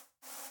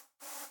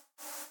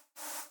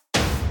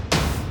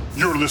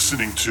You're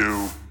listening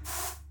to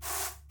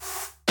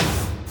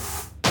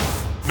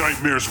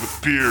Nightmares with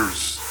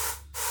Beers.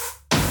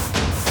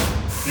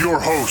 Your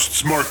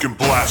hosts, Mark and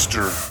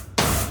Blaster.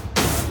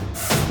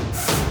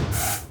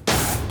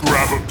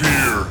 Grab a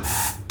beer,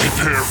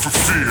 prepare for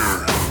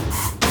fear.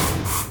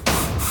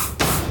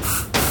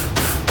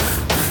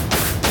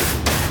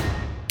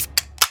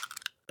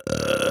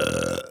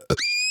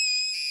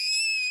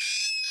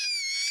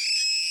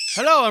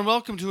 Hello and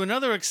welcome to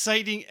another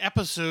exciting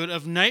episode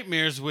of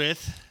Nightmares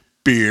with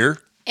Beer.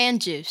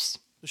 And juice.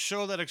 the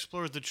show that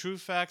explores the true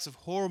facts of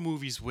horror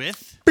movies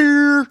with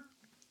Beer.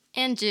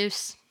 And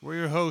juice. we're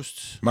your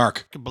hosts,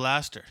 Mark.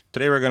 Blaster.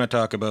 Today we're going to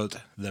talk about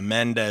the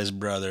Menendez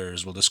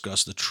brothers. We'll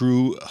discuss the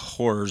true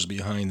horrors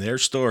behind their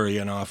story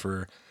and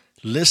offer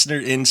listener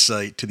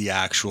insight to the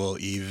actual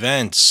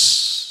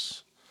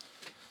events.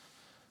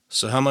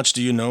 So how much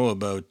do you know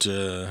about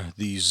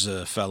these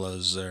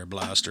fellas there,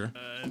 Blaster?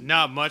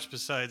 Not much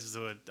besides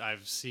what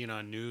I've seen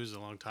on news a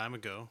long time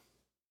ago.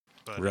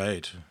 But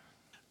Right.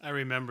 I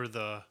remember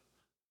the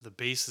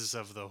basis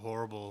of the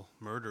horrible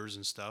murders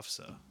and stuff,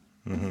 so.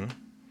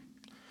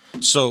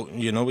 So,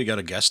 we got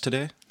a guest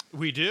today?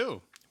 We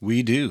do.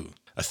 We do.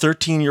 A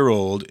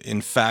 13-year-old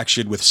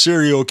infatuated with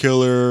serial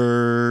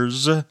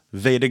killers,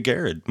 Veda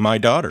Garrett, my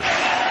daughter. Say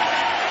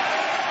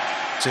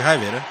hi,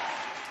 Veda.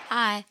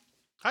 Hi.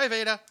 Hi,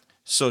 Veda.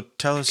 So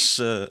tell us,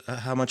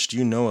 how much do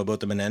you know about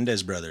the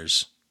Menendez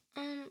brothers?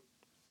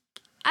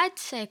 I'd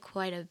say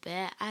quite a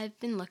bit. I've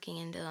been looking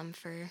into them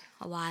for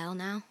a while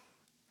now.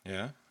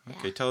 Yeah?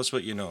 Okay, Yeah. tell us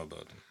what you know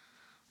about them.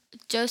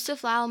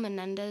 Joseph Lyle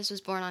Menendez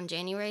was born on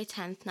January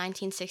 10th,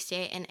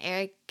 1968, and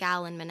Eric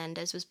Gallon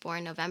Menendez was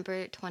born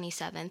November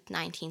 27th,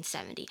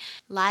 1970.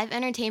 Live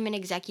entertainment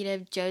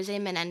executive Jose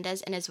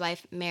Menendez and his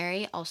wife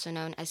Mary, also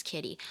known as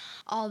Kitty.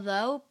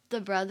 Although the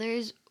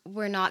brothers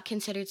were not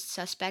considered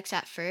suspects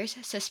at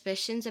first,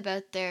 suspicions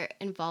about their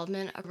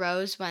involvement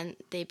arose when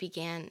they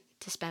began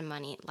to spend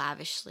money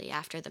lavishly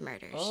after the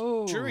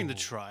murders. During the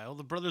trial,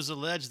 the brothers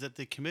alleged that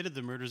they committed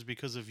the murders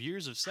because of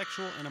years of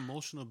sexual and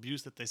emotional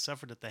abuse that they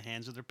suffered at the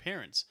hands of their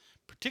parents,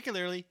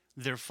 particularly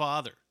their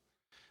father.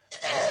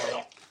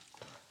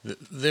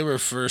 They were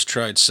first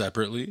tried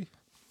separately,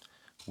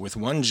 with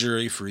one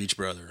jury for each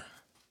brother.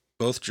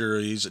 Both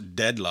juries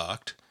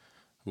deadlocked,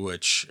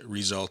 which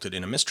resulted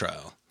in a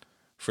mistrial.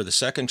 For the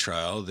second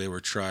trial, they were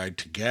tried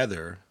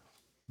together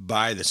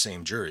by the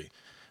same jury,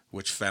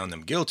 which found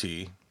them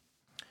guilty,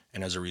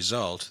 and as a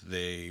result,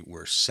 they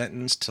were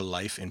sentenced to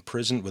life in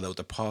prison without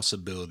the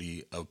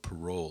possibility of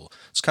parole.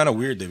 It's kind of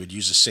weird they would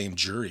use the same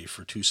jury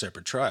for two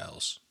separate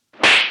trials.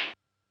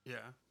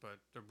 Yeah, but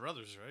they're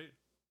brothers, right?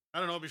 I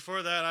don't know.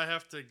 Before that, I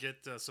have to get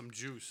some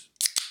juice.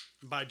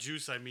 By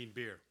juice, I mean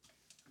beer.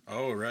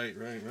 Oh, right.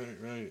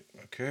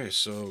 Okay,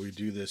 so we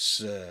do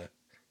this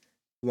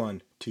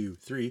 1, 2,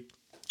 3.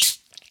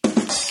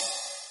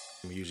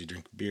 We usually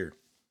drink beer.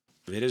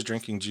 It is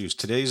drinking juice.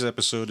 Today's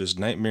episode is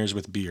Nightmares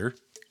with Beer.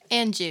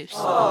 And juice.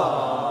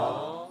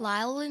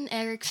 Lyle and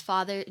Eric's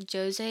father,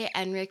 Jose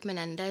Enrique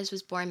Menendez,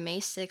 was born May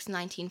 6,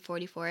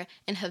 1944,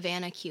 in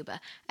Havana, Cuba.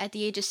 At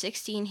the age of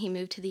 16, he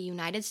moved to the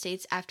United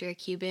States after a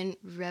Cuban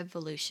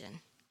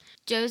Revolution.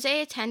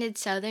 Jose attended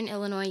Southern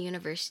Illinois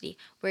University,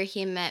 where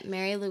he met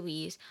Mary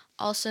Louise,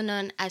 also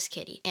known as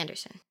Kitty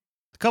Anderson.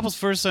 The couple's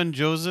first son,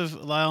 Joseph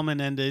Lyle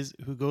Menendez,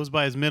 who goes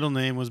by his middle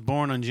name, was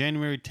born on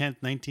January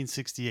 10th,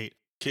 1968.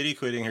 Kitty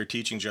quitting her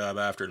teaching job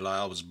after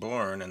Lyle was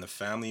born, and the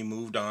family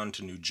moved on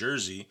to New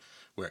Jersey,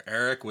 where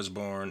Eric was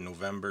born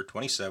November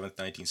 27th,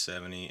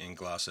 1970, in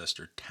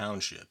Gloucester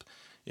Township.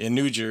 In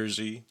New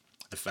Jersey,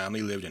 the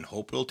family lived in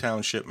Hopewell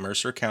Township,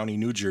 Mercer County,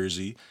 New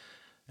Jersey,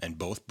 and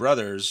both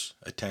brothers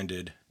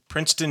attended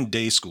Princeton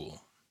Day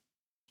School.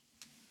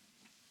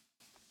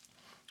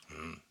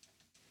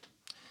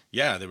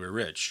 Yeah, they were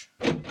rich.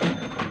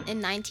 In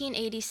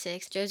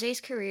 1986,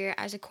 Jose's career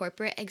as a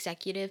corporate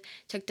executive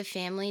took the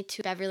family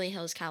to Beverly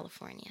Hills,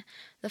 California.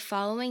 The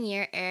following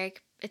year,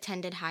 Eric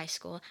attended high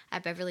school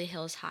at Beverly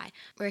Hills High,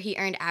 where he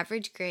earned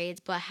average grades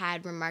but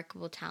had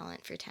remarkable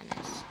talent for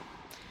tennis,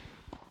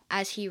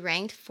 as he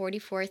ranked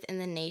 44th in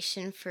the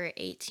nation for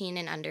 18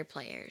 and under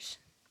players.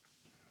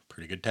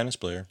 Pretty good tennis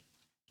player.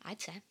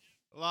 I'd say.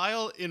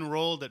 Lyle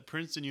enrolled at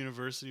Princeton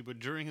University, but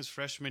during his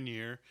freshman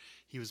year,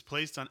 he was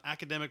placed on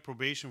academic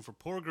probation for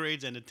poor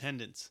grades and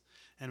attendance,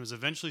 and was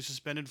eventually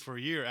suspended for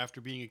a year after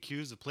being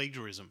accused of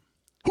plagiarism.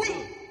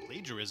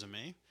 Plagiarism,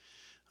 eh?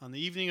 On the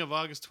evening of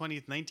August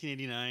 20th,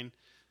 1989,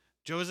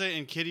 Jose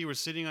and Kitty were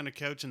sitting on a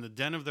couch in the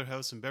den of their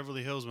house in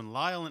Beverly Hills when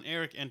Lyle and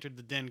Eric entered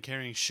the den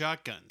carrying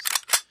shotguns.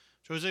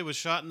 Jose was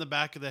shot in the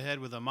back of the head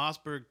with a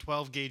Mossberg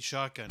 12-gauge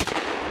shotgun.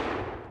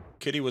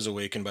 Kitty was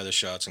awakened by the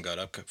shots and got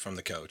up from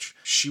the couch.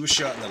 She was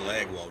shot in the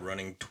leg while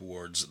running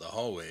towards the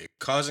hallway,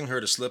 causing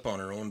her to slip on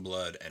her own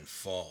blood and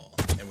fall,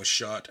 and was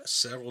shot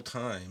several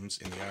times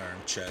in the arm,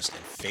 chest,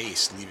 and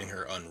face, leaving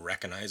her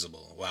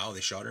unrecognizable. Wow,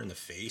 they shot her in the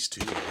face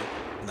too, right?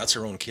 And that's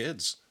her own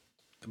kids.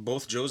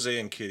 Both Jose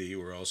and Kitty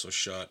were also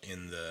shot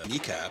in the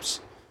kneecaps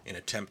in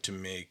an attempt to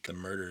make the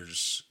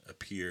murders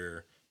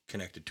appear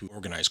connected to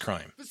organized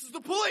crime. This is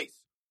the police!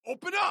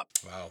 Open up!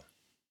 Wow.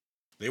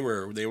 They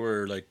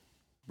were like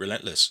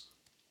relentless.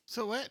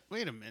 So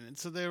wait a minute.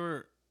 So they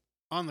were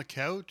on the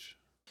couch?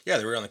 Yeah,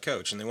 they were on the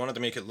couch, and they wanted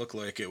to make it look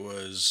like it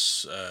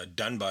was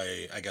done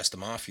by, I guess, the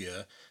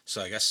mafia.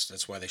 So I guess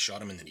that's why they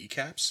shot him in the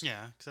kneecaps.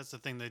 Yeah, because that's the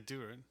thing they do,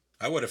 right?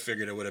 I would have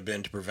figured it would have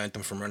been to prevent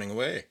them from running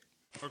away.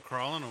 Or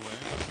crawling away.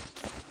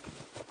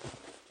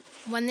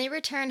 When they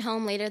returned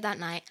home later that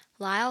night,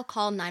 Lyle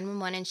called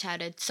 911 and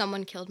shouted,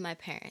 "Someone killed my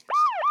parents."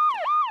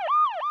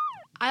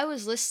 I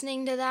was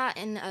listening to that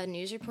in a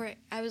news report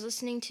I was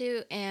listening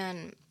to,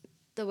 and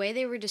the way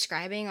they were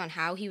describing on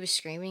how he was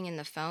screaming in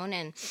the phone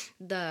and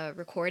the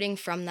recording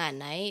from that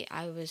night,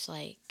 I was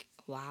like,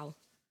 wow.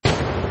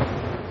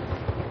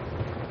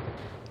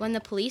 When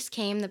the police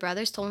came, the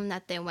brothers told them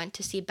that they went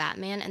to see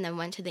Batman and then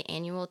went to the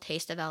annual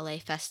Taste of LA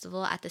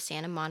festival at the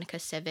Santa Monica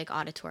Civic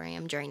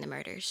Auditorium during the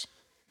murders.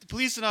 The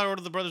police did not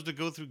order the brothers to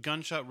go through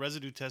gunshot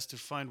residue tests to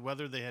find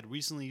whether they had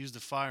recently used a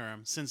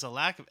firearm, since a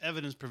lack of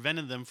evidence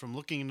prevented them from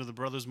looking into the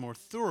brothers more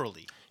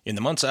thoroughly. In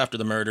the months after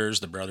the murders,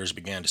 the brothers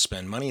began to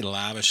spend money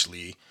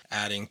lavishly,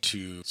 adding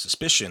to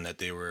suspicion that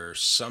they were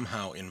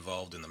somehow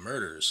involved in the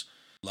murders.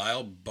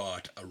 Lyle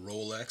bought a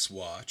Rolex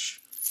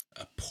watch,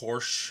 a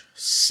Porsche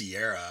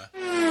Sierra,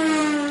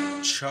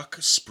 Chuck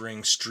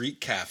Spring Street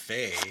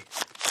Cafe,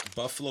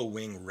 Buffalo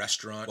Wing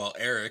Restaurant, while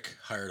Eric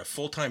hired a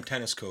full-time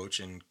tennis coach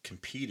and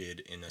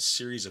competed in a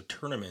series of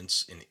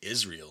tournaments in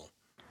Israel.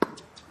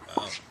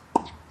 Wow.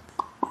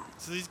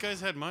 So these guys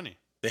had money.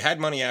 They had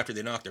money after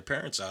they knocked their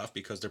parents off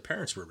because their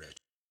parents were rich.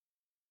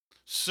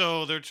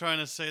 So they're trying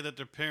to say that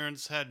their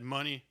parents had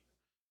money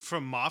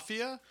from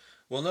mafia?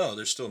 Well, no,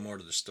 there's still more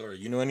to the story.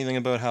 You know anything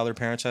about how their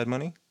parents had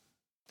money?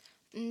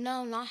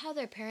 No, not how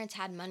their parents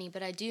had money,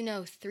 but I do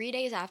know 3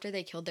 days after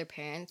they killed their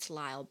parents,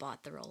 Lyle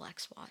bought the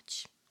Rolex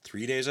watch.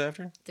 3 days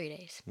after? 3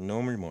 days.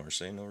 No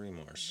remorse, no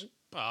remorse.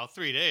 Well,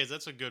 3 days.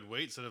 That's a good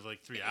wait instead of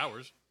like 3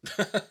 hours.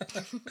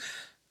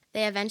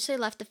 They eventually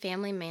left the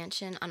family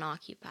mansion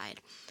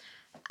unoccupied,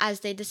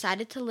 as they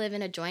decided to live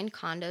in adjoined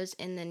condos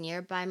in the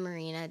nearby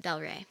Marina del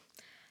Rey.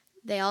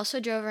 They also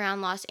drove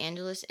around Los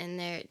Angeles in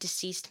their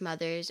deceased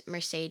mother's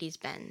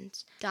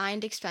Mercedes-Benz,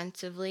 dined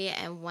expensively,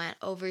 and went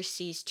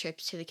overseas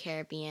trips to the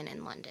Caribbean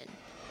and London.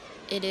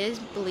 It is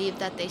believed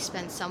that they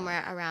spent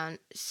somewhere around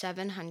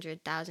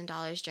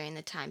 $700,000 during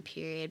the time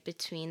period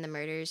between the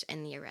murders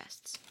and the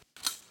arrests.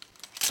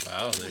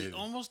 Wow, they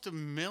Almost $1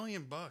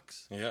 million.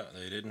 yeah,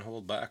 they didn't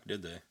hold back,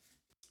 did they?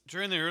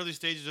 During the early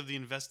stages of the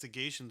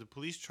investigation, the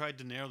police tried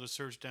to narrow the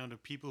search down to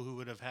people who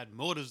would have had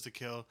motives to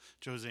kill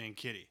Jose and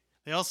Kitty.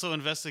 They also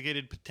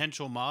investigated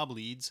potential mob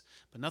leads,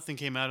 but nothing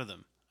came out of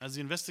them. As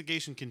the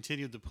investigation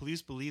continued, the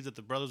police believed that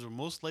the brothers were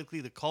most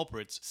likely the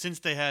culprits, since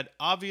they had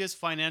obvious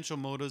financial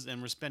motives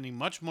and were spending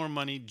much more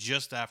money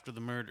just after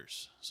the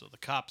murders. So the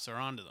cops are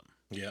onto them.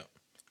 Yeah.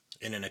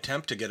 In an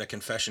attempt to get a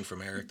confession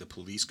from Eric, the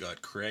police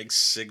got Craig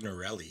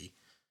Signorelli,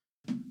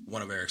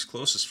 one of Eric's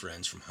closest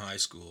friends from high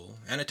school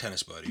and a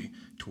tennis buddy,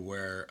 to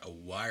wear a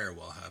wire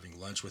while having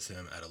lunch with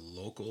him at a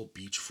local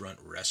beachfront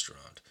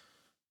restaurant.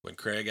 When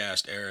Craig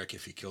asked Eric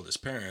if he killed his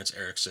parents,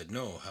 Eric said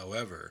no.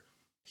 However,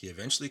 he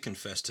eventually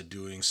confessed to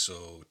doing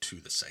so to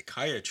the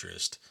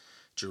psychiatrist,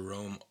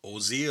 Jerome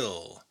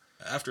Oziel.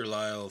 After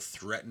Lyle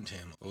threatened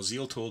him,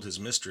 Oziel told his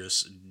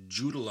mistress,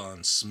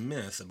 Judalon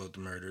Smith, about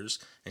the murders,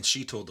 and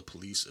she told the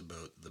police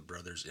about the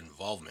brothers'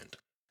 involvement.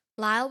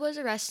 Lyle was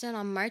arrested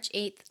on March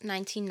 8,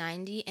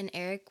 1990, and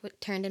Eric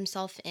turned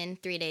himself in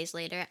 3 days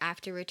later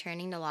after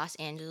returning to Los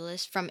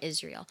Angeles from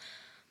Israel.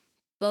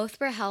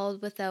 Both were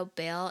held without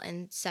bail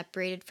and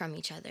separated from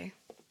each other.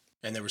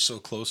 And they were so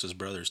close as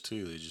brothers,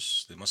 too.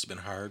 They must have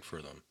been hard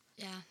for them.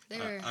 Yeah, they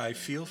were. I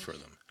feel for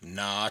them.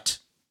 Not.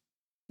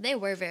 They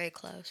were very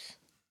close.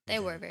 They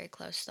were very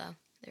close, though.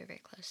 They were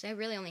very close. They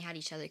really only had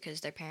each other because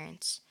their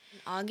parents. In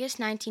August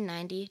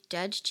 1990,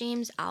 Judge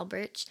James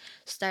Alberts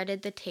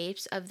started the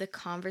tapes of the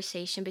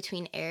conversation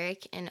between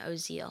Eric and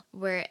Oziel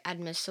were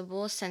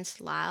admissible since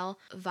Lyle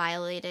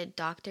violated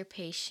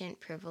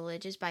doctor-patient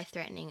privileges by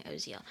threatening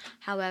Oziel.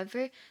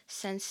 However,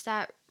 since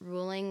that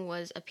ruling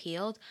was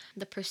appealed,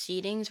 the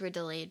proceedings were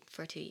delayed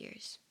for 2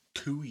 years.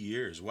 2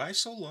 years? Why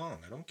so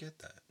long? I don't get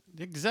that.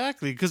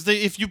 Exactly, because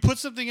if you put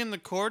something in the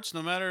courts,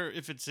 no matter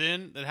if it's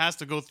in, it has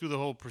to go through the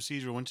whole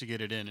procedure once you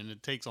get it in, and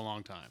it takes a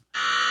long time.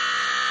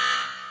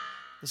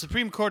 The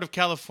Supreme Court of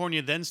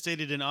California then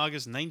stated in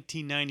August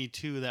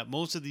 1992 that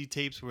most of the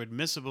tapes were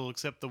admissible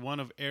except the one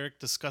of Eric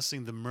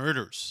discussing the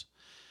murders.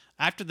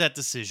 After that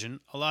decision,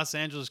 a Los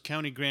Angeles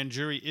County grand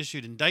jury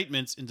issued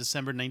indictments in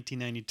December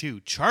 1992,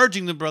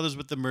 charging the brothers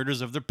with the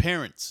murders of their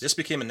parents. This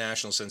became a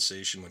national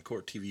sensation when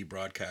Court TV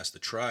broadcast the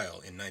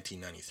trial in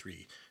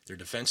 1993. Their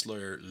defense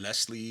lawyer,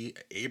 Leslie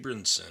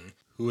Abramson,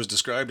 who was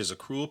described as a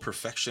cruel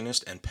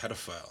perfectionist and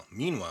pedophile.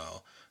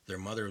 Meanwhile, their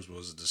mother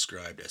was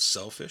described as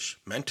selfish,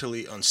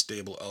 mentally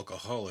unstable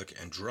alcoholic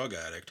and drug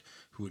addict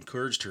who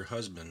encouraged her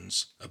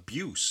husband's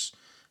abuse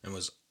and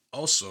was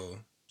also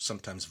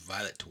sometimes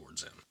violent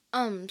towards him.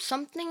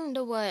 Something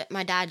to what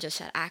my dad just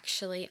said,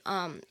 actually.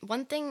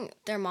 One thing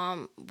their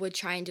mom would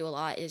try and do a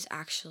lot is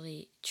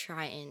actually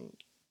try and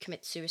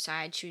commit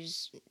suicide. She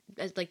was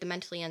like the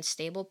mentally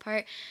unstable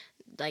part.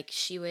 Like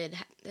she would,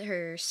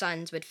 her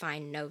sons would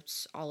find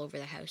notes all over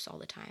the house all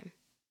the time.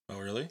 Oh,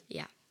 really?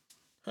 Yeah.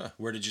 Huh.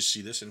 Where did you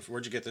see this?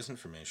 Where'd you get this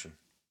information?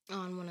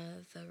 On one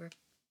of the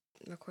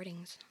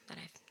recordings that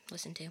I've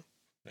listened to.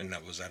 And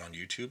was that on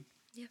YouTube?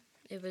 Yeah.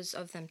 It was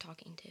of them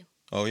talking to.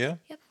 Oh, yeah?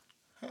 Yep.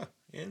 Huh.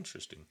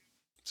 Interesting.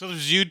 So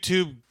there's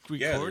YouTube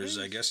recordings? Yeah, there's,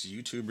 I guess,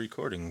 YouTube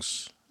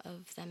recordings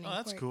Of them in Oh,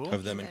 that's court. cool.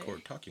 of them in Right.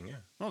 court talking, yeah.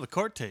 Oh, the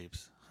court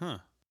tapes. Huh.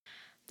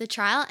 The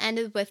trial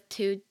ended with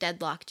 2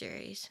 deadlock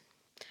juries.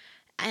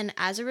 And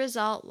as a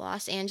result,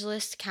 Los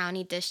Angeles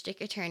County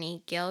District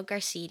Attorney Gil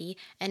Garcetti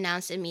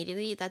announced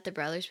immediately that the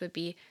brothers would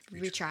be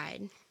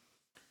retried.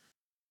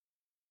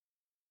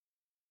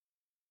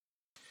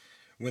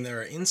 When there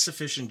are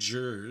insufficient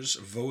jurors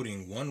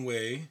voting one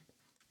way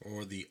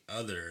or the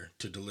other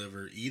to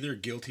deliver either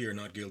guilty or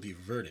not guilty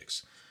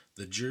verdicts,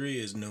 the jury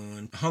is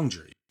known hung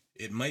jury.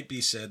 It might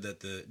be said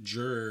that the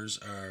jurors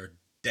are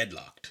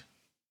deadlocked.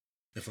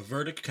 If a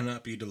verdict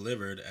cannot be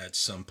delivered at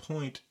some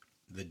point,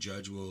 the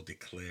judge will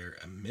declare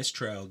a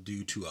mistrial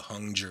due to a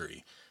hung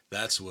jury.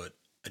 That's what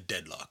a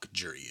deadlock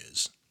jury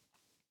is.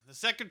 The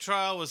second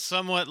trial was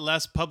somewhat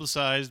less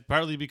publicized,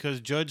 partly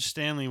because Judge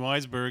Stanley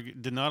Weisberg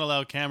did not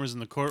allow cameras in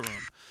the courtroom.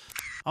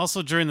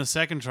 Also, during the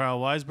second trial,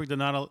 Weisberg did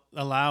not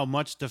allow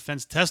much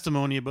defense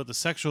testimony about the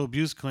sexual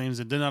abuse claims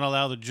and did not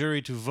allow the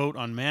jury to vote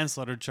on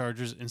manslaughter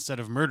charges instead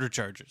of murder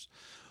charges.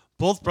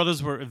 Both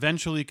brothers were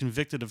eventually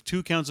convicted of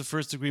 2 counts of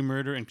first-degree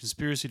murder and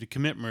conspiracy to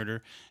commit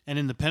murder, and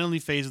in the penalty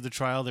phase of the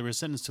trial, they were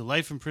sentenced to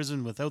life in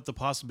prison without the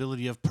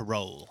possibility of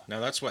parole.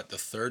 Now that's what, the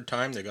third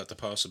time they got the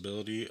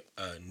possibility,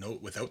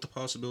 without the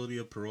possibility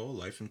of parole,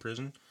 life in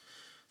prison?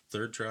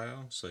 Third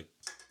trial? It's like,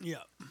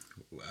 Yeah.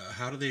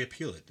 how do they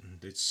appeal it?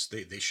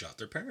 They shot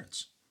their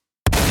parents.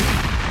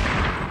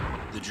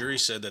 The jury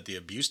said that the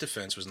abuse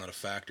defense was not a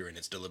factor in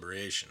its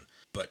deliberation,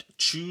 but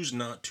chose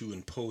not to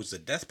impose the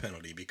death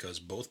penalty because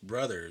both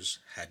brothers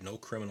had no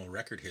criminal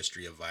record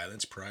history of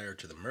violence prior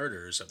to the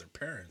murders of their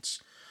parents.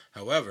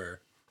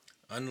 However,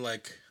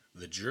 unlike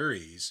the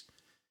juries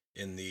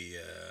in the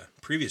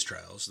previous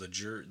trials, the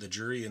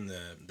jury in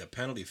the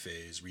penalty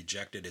phase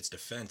rejected its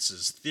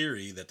defense's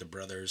theory that the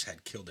brothers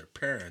had killed their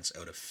parents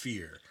out of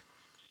fear,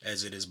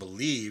 as it is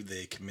believed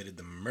they committed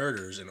the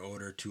murders in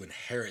order to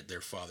inherit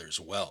their father's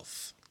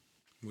wealth.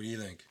 What do you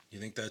think? You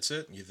think that's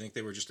it? You think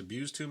they were just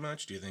abused too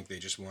much? Do you think they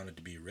just wanted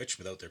to be rich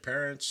without their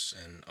parents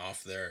and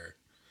off their...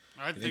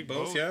 I You think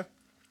both, yeah?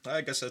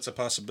 I guess that's a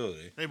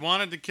possibility. They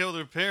wanted to kill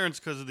their parents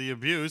because of the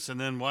abuse, and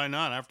then why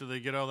not? After they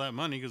get all that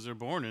money, because they're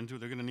born into it,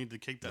 they're going to need to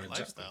keep that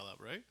Exactly. lifestyle up,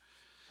 right?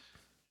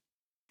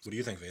 What do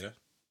you think, Veda?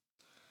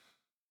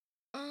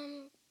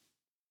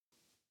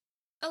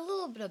 A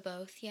little bit of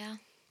both, yeah.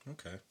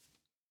 Okay.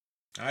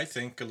 I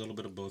think a little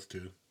bit of both,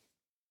 too.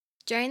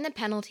 During the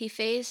penalty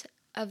phase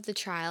of the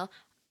trial,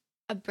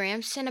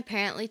 Abramson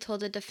apparently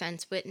told a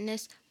defense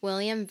witness,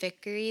 William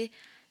Vickery,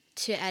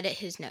 to edit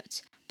his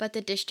notes, but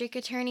the district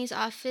attorney's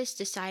office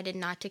decided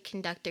not to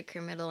conduct a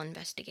criminal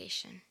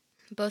investigation.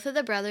 Both of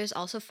the brothers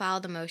also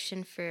filed a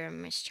motion for a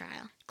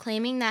mistrial,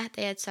 claiming that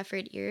they had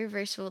suffered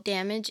irreversible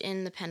damage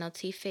in the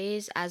penalty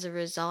phase as a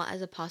result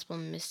of possible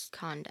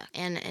misconduct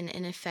and an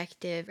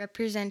ineffective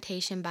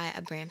representation by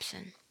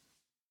Abramson.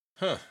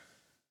 Huh.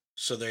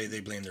 So they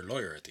blamed their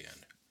lawyer at the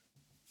end.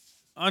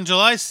 On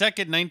July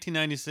 2nd,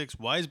 1996,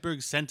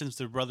 Weisberg sentenced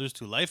their brothers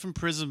to life in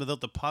prison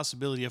without the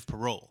possibility of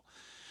parole,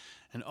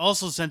 and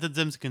also sentenced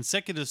them to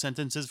consecutive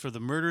sentences for the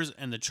murders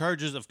and the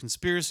charges of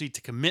conspiracy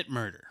to commit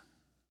murder.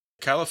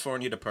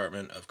 California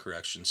Department of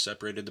Corrections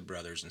separated the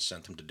brothers and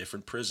sent them to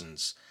different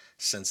prisons.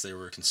 Since they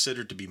were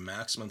considered to be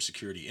maximum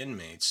security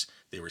inmates,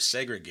 they were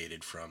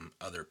segregated from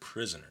other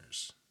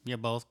prisoners. You're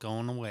both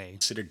going away.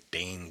 Considered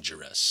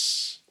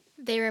dangerous.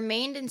 They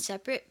remained in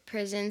separate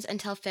prisons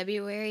until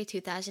February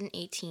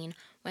 2018,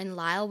 when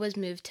Lyle was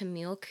moved to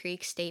Mule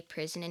Creek State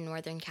Prison in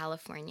Northern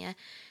California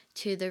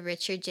to the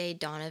Richard J.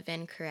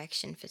 Donovan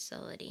Correction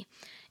Facility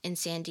in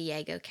San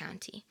Diego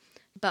County,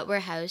 but were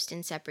housed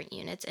in separate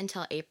units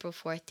until April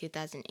 4th,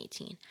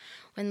 2018,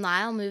 when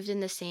Lyle moved in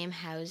the same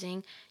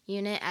housing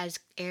unit as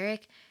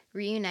Eric,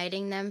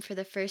 reuniting them for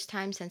the first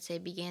time since they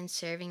began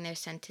serving their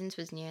sentence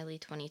was nearly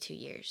 22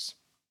 years.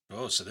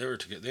 Oh, so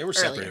they were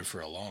separated for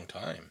a long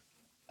time.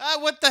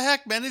 What the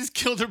heck, man? They just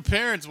killed their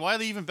parents. Why are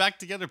they even back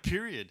together,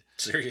 period?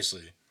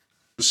 Seriously.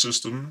 The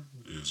system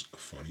is a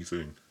funny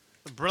thing.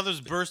 The brothers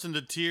burst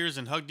into tears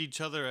and hugged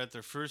each other at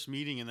their first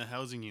meeting in the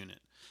housing unit.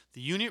 The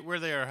unit where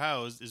they are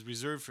housed is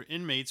reserved for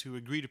inmates who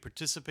agree to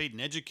participate in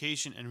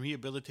education and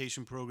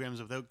rehabilitation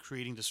programs without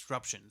creating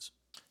disruptions.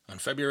 On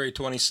February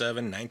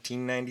 27,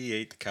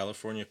 1998, the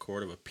California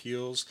Court of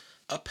Appeals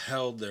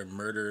upheld their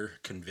murder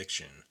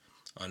conviction.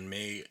 On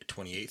May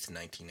 28,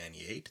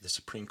 1998, the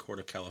Supreme Court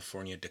of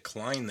California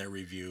declined their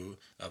review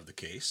of the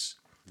case,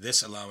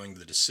 this allowing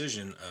the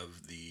decision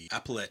of the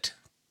appellate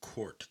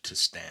court to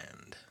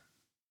stand.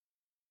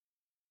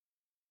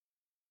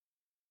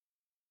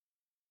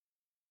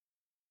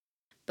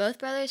 Both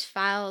brothers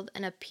filed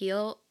an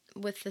appeal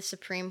with the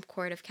Supreme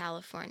Court of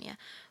California,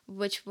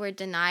 which were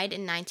denied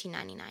in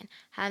 1999.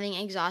 Having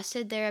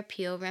exhausted their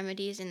appeal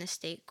remedies in the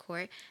state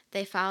court,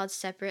 they filed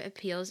separate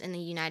appeals in the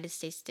United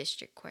States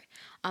District Court.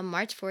 On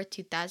March 4,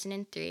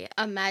 2003,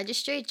 a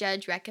magistrate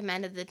judge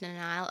recommended the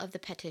denial of the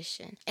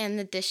petition, and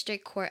the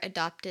district court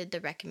adopted the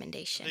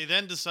recommendation. They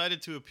then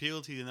decided to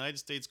appeal to the United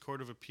States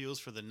Court of Appeals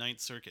for the Ninth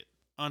Circuit.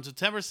 On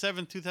September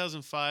 7,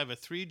 2005, a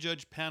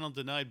three-judge panel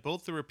denied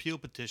both the repeal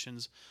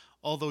petitions,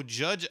 although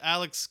Judge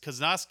Alex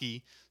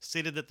Koznowski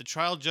stated that the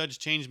trial judge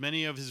changed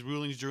many of his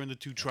rulings during the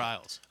two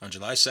trials. On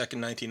July 2nd,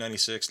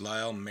 1996,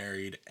 Lyle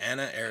married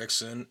Anna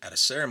Erickson at a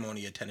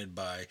ceremony attended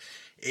by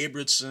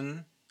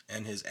Abramson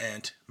and his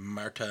aunt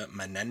Marta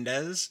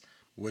Menendez,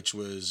 which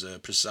was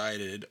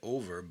presided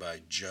over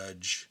by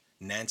Judge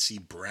Nancy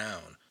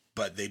Brown.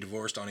 But they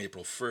divorced on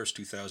April 1st,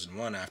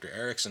 2001, after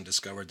Erickson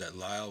discovered that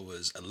Lyle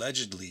was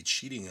allegedly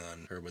cheating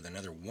on her with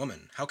another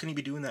woman. How can he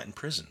be doing that in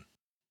prison?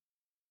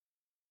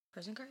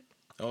 Prison card?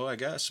 Oh, I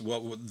guess.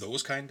 Well,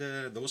 those kind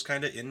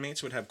of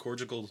inmates would have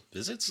conjugal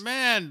visits?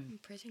 Man,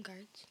 Prison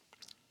guards.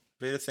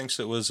 Veda thinks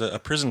it was a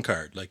prison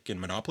card, like in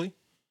Monopoly?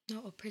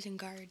 No, a prison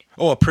guard.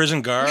 Oh, a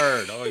prison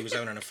guard. Oh, he was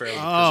having an affair with a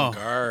Oh.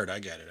 prison guard. I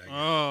get it.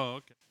 oh,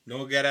 okay.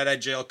 No get out of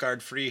jail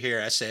card free here,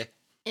 I say.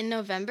 In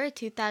November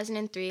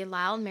 2003,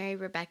 Lyle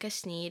married Rebecca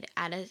Sneed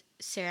at a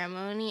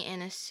ceremony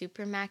in a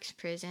Supermax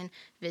prison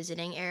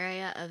visiting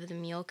area of the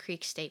Mule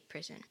Creek State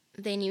Prison.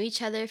 They knew each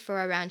other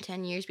for around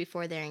 10 years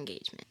before their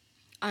engagement.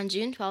 On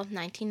June 12,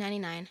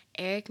 1999,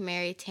 Eric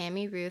married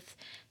Tammy Ruth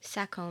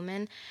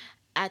Saccoman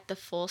at the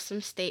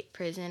Folsom State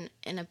Prison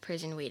in a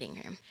prison waiting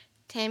room.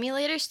 Tammy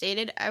later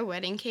stated, "Our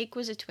wedding cake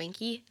was a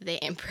Twinkie they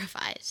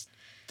improvised."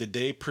 Did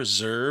they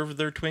preserve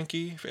their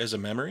Twinkie as a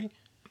memory?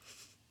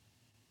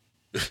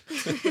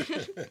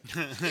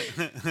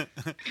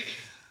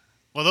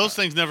 Well, those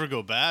things never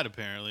go bad,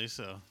 apparently,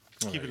 so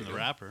keep it in the yeah.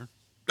 wrapper.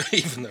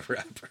 Even the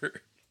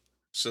rapper.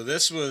 So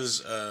this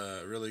was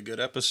a really good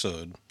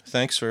episode.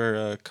 Thanks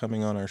for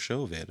coming on our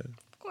show, Veda.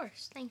 Of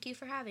course. Thank you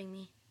for having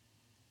me.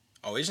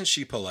 Oh, isn't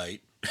she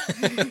polite?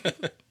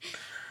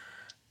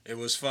 It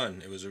was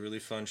fun. It was a really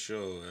fun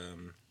show.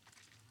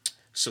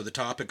 So the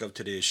topic of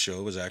today's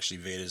show was actually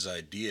Veda's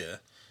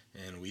idea,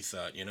 and we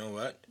thought, you know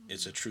what?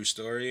 It's a true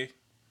story.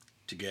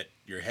 To get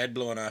your head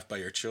blown off by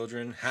your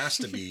children has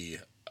to be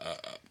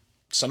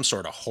some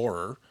sort of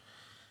horror.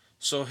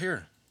 So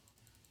here,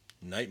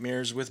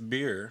 Nightmares with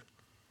Beer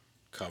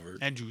covered,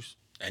 And juice.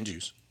 and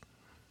juice,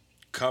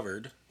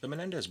 covered the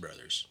Menendez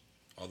brothers.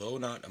 Although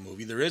not a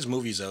movie, there is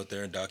movies out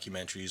there and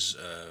documentaries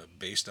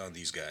based on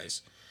these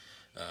guys.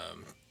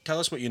 Tell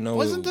us what you know.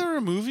 Wasn't there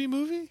a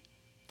movie?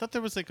 Thought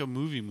there was like a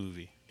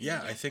movie.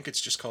 Yeah, I think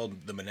it's just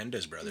called the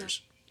Menendez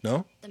brothers.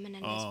 No? The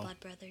Menendez Blood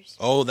Brothers.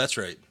 Oh, that's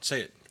right.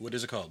 Say it. What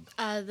is it called?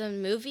 The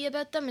movie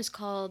about them is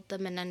called The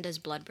Menendez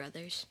Blood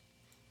Brothers.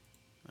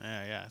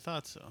 Yeah, I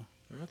thought so.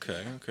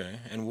 Okay.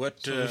 And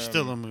what? So there's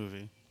still a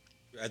movie.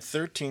 At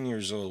 13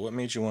 years old, what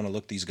made you want to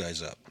look these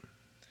guys up?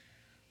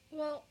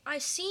 Well, I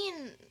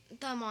seen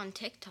them on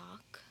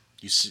TikTok.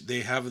 You see, they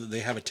have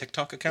a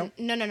TikTok account?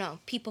 No.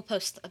 People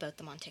post about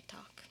them on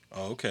TikTok.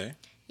 Oh, okay.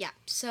 Yeah.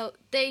 So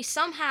they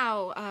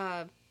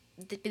somehow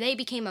they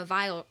became a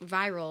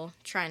viral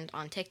trend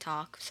on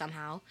TikTok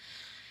somehow,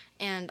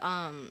 and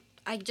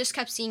I just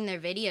kept seeing their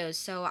videos,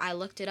 so I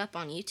looked it up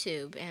on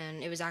YouTube,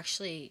 and it was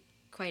actually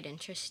quite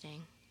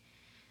interesting.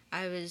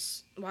 I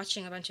was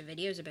watching a bunch of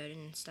videos about it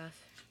and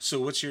stuff. So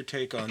what's your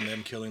take on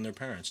them killing their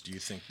parents? Do you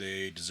think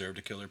they deserve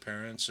to kill their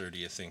parents, or do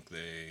you think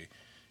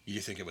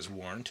it was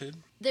warranted?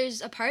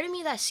 There's a part of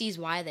me that sees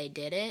why they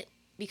did it,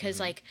 because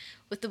like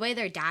with the way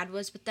their dad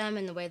was with them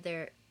and the way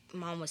their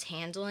mom was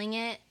handling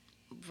it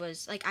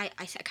was like I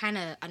kind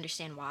of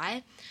understand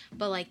why,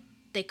 but like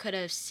they could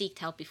have sought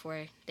help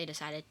before they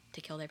decided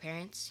to kill their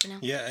parents, you know?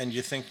 Yeah, and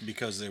you think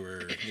because they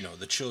were,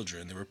 the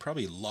children, they were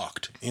probably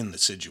locked in the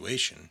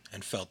situation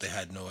and felt they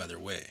had no other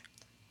way.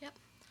 Yep.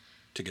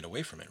 To get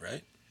away from it,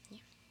 right? Yeah.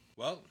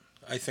 Well,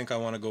 I think I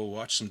want to go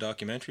watch some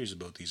documentaries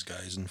about these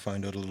guys and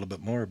find out a little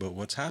bit more about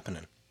what's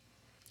happening.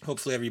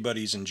 Hopefully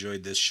everybody's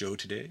enjoyed this show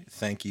today.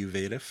 Thank you,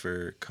 Veda,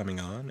 for coming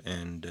on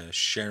and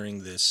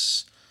sharing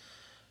this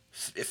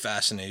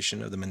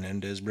fascination of the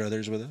Menendez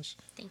brothers with us.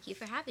 Thank you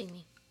for having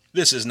me.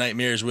 This is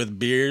Nightmares with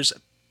Beers.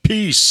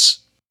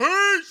 Peace!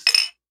 Peace!